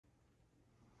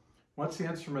Once the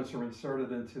instruments are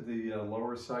inserted into the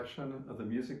lower section of the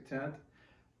music tent,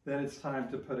 then it's time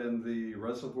to put in the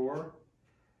reservoir.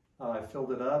 I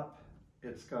filled it up.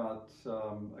 It's got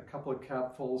a couple of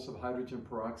capfuls of hydrogen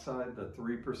peroxide, the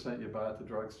 3% you buy at the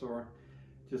drugstore.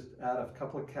 Just add a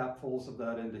couple of capfuls of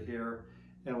that into here,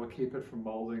 and it will keep it from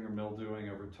molding or mildewing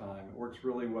over time. It works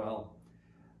really well.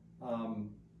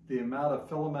 The amount of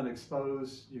filament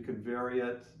exposed, you can vary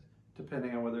it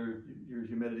depending on whether your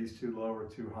humidity is too low or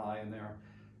too high in there.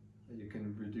 You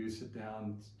can reduce it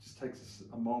down. It just takes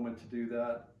a moment to do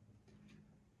that.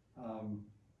 I'll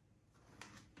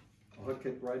hook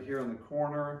it right here in the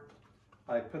corner.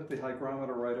 I put the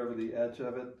hygrometer right over the edge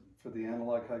of it for the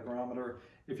analog hygrometer.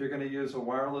 If you're going to use a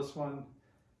wireless one,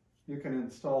 you can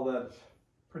install that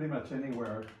pretty much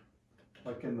anywhere,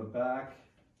 like in the back.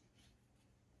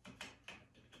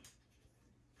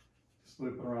 Just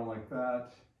loop it around like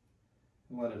that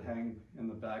and let it hang in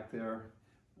the back there.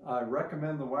 I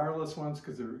recommend the wireless ones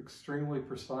because they're extremely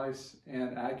precise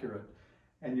and accurate,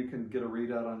 and you can get a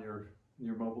readout on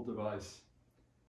your mobile device.